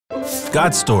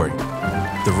God's story,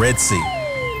 the Red Sea.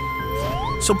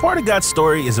 So part of God's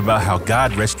story is about how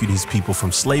God rescued his people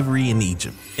from slavery in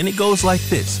Egypt, and it goes like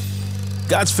this.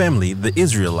 God's family, the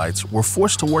Israelites, were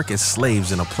forced to work as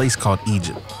slaves in a place called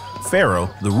Egypt. Pharaoh,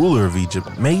 the ruler of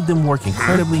Egypt, made them work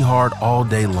incredibly hard all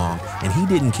day long, and he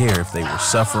didn't care if they were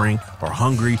suffering or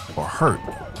hungry or hurt.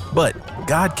 But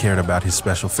God cared about his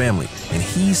special family, and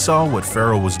he saw what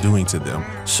Pharaoh was doing to them,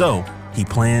 so he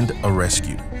planned a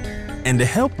rescue. And to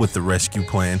help with the rescue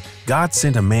plan, God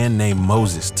sent a man named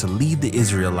Moses to lead the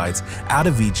Israelites out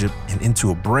of Egypt and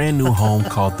into a brand new home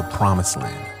called the Promised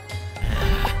Land.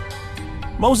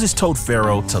 Moses told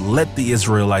Pharaoh to let the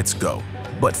Israelites go,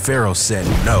 but Pharaoh said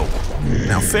no.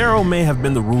 Now, Pharaoh may have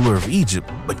been the ruler of Egypt,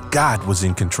 but God was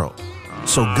in control.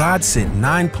 So God sent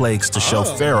 9 plagues to show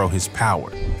Pharaoh his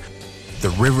power. The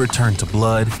river turned to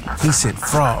blood. He sent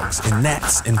frogs and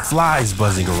gnats and flies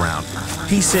buzzing around.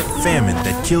 He sent famine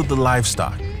that killed the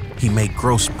livestock. He made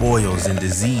gross boils and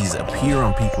disease appear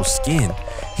on people's skin.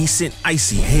 He sent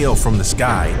icy hail from the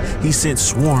sky. He sent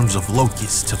swarms of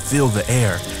locusts to fill the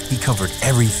air. He covered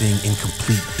everything in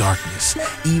complete darkness,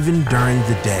 even during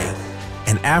the day.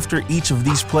 And after each of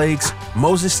these plagues,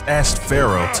 Moses asked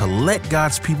Pharaoh to let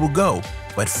God's people go,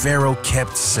 but Pharaoh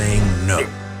kept saying no.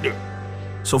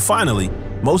 So finally,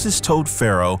 Moses told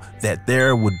Pharaoh that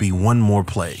there would be one more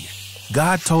plague.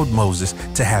 God told Moses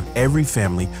to have every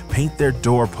family paint their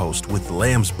doorpost with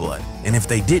lamb's blood, and if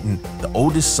they didn't, the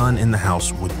oldest son in the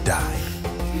house would die.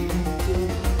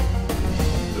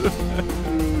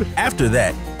 After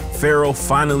that, Pharaoh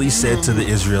finally said to the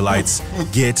Israelites,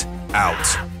 "Get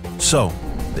out." So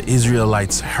the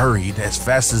Israelites hurried as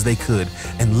fast as they could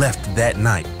and left that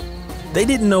night. They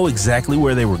didn't know exactly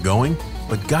where they were going,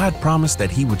 but God promised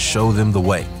that he would show them the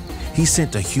way. He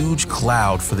sent a huge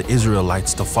cloud for the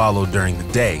Israelites to follow during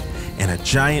the day and a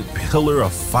giant pillar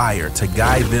of fire to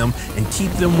guide them and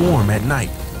keep them warm at night.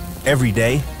 Every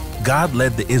day, God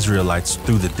led the Israelites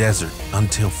through the desert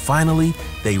until finally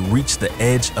they reached the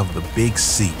edge of the big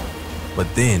sea. But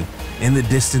then, in the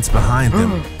distance behind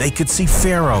them, they could see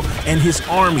Pharaoh and his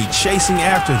army chasing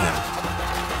after them.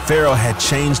 Pharaoh had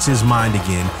changed his mind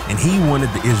again, and he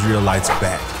wanted the Israelites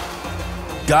back.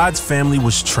 God's family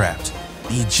was trapped.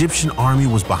 The Egyptian army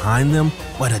was behind them,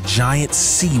 but a giant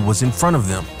sea was in front of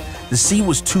them. The sea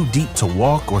was too deep to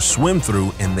walk or swim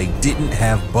through, and they didn't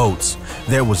have boats.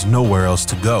 There was nowhere else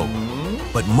to go.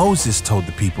 But Moses told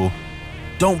the people,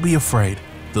 "Don't be afraid.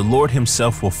 The Lord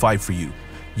himself will fight for you.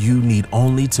 You need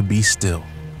only to be still."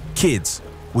 Kids,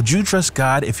 would you trust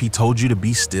God if he told you to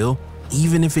be still,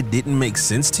 even if it didn't make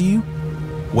sense to you?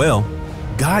 Well,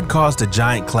 God caused a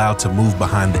giant cloud to move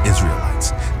behind the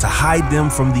Israelites to hide them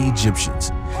from the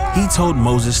Egyptians. He told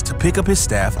Moses to pick up his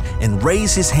staff and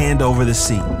raise his hand over the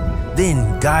sea.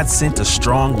 Then God sent a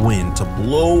strong wind to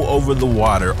blow over the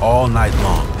water all night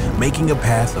long, making a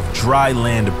path of dry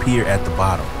land appear at the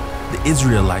bottom. The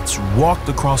Israelites walked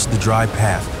across the dry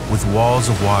path with walls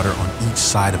of water on each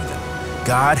side of them.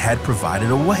 God had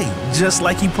provided a way, just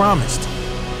like he promised.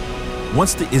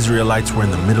 Once the Israelites were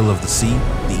in the middle of the sea,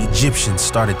 the Egyptians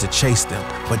started to chase them,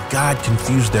 but God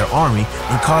confused their army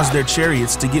and caused their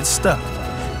chariots to get stuck.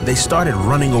 They started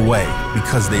running away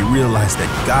because they realized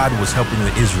that God was helping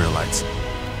the Israelites.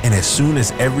 And as soon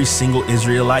as every single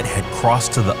Israelite had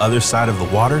crossed to the other side of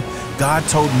the water, God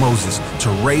told Moses to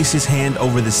raise his hand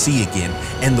over the sea again,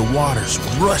 and the waters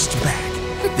rushed back.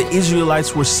 The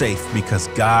Israelites were safe because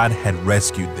God had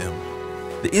rescued them.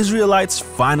 The Israelites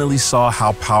finally saw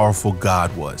how powerful God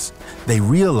was. They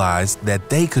realized that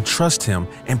they could trust him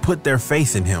and put their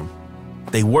faith in him.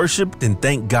 They worshiped and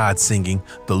thanked God, singing,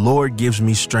 "The Lord gives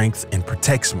me strength and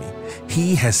protects me.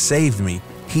 He has saved me.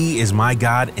 He is my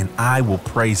God, and I will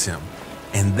praise him."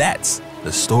 And that's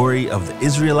the story of the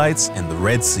Israelites and the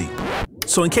Red Sea.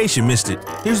 So in case you missed it,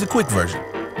 here's the quick version.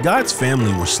 God's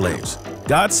family were slaves.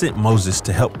 God sent Moses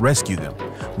to help rescue them.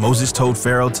 Moses told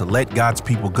Pharaoh to let God's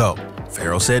people go.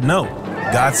 Pharaoh said no.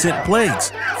 God sent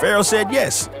plagues. Pharaoh said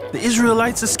yes. The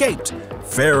Israelites escaped.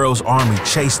 Pharaoh's army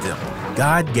chased them.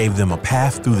 God gave them a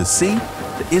path through the sea.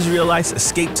 The Israelites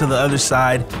escaped to the other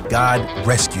side. God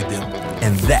rescued them.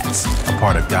 And that's a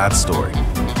part of God's story.